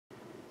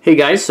Hey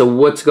guys, so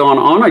what's going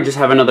on? I just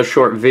have another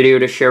short video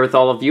to share with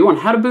all of you on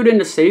how to boot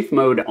into safe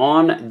mode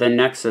on the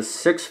Nexus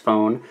 6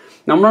 phone.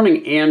 Now I'm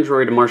running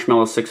Android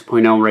Marshmallow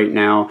 6.0 right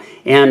now,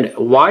 and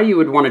why you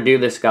would want to do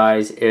this,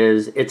 guys,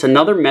 is it's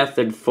another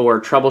method for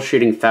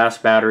troubleshooting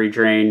fast battery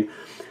drain,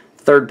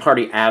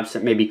 third-party apps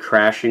that may be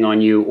crashing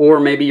on you, or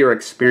maybe you're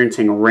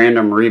experiencing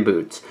random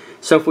reboots.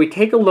 So if we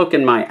take a look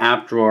in my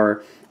app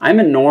drawer, I'm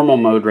in normal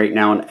mode right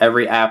now and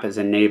every app is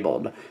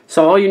enabled.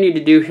 So all you need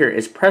to do here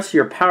is press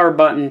your power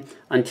button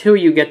until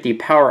you get the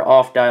power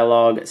off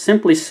dialog.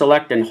 Simply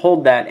select and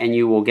hold that and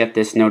you will get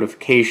this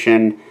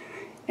notification.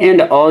 And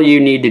all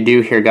you need to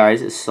do here,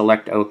 guys, is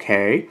select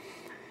OK.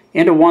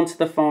 And once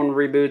the phone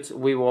reboots,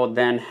 we will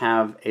then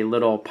have a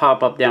little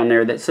pop-up down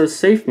there that says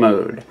safe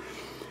mode.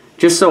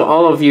 Just so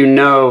all of you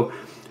know,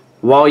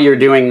 while you're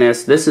doing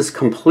this, this is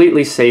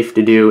completely safe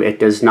to do. It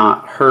does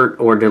not hurt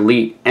or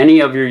delete any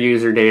of your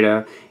user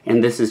data,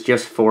 and this is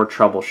just for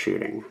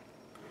troubleshooting.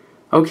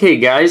 Okay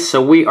guys,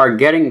 so we are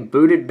getting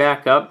booted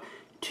back up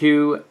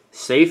to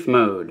safe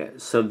mode.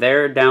 So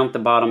there down at the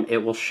bottom,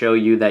 it will show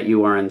you that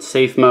you are in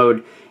safe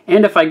mode.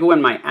 And if I go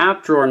in my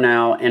app drawer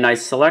now and I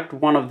select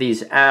one of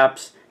these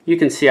apps, you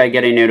can see I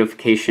get a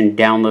notification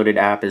downloaded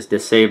app is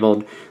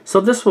disabled.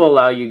 So this will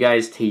allow you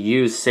guys to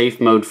use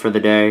safe mode for the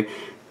day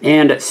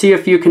and see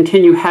if you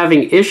continue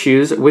having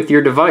issues with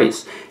your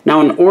device. Now,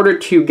 in order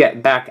to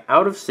get back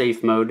out of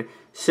safe mode,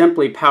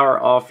 simply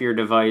power off your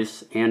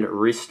device and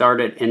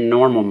restart it in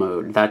normal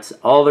mode. That's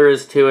all there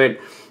is to it.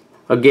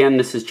 Again,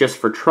 this is just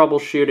for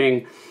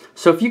troubleshooting.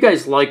 So if you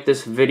guys like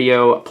this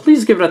video,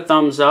 please give it a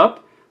thumbs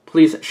up.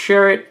 Please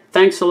share it.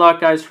 Thanks a lot,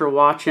 guys, for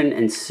watching,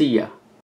 and see ya.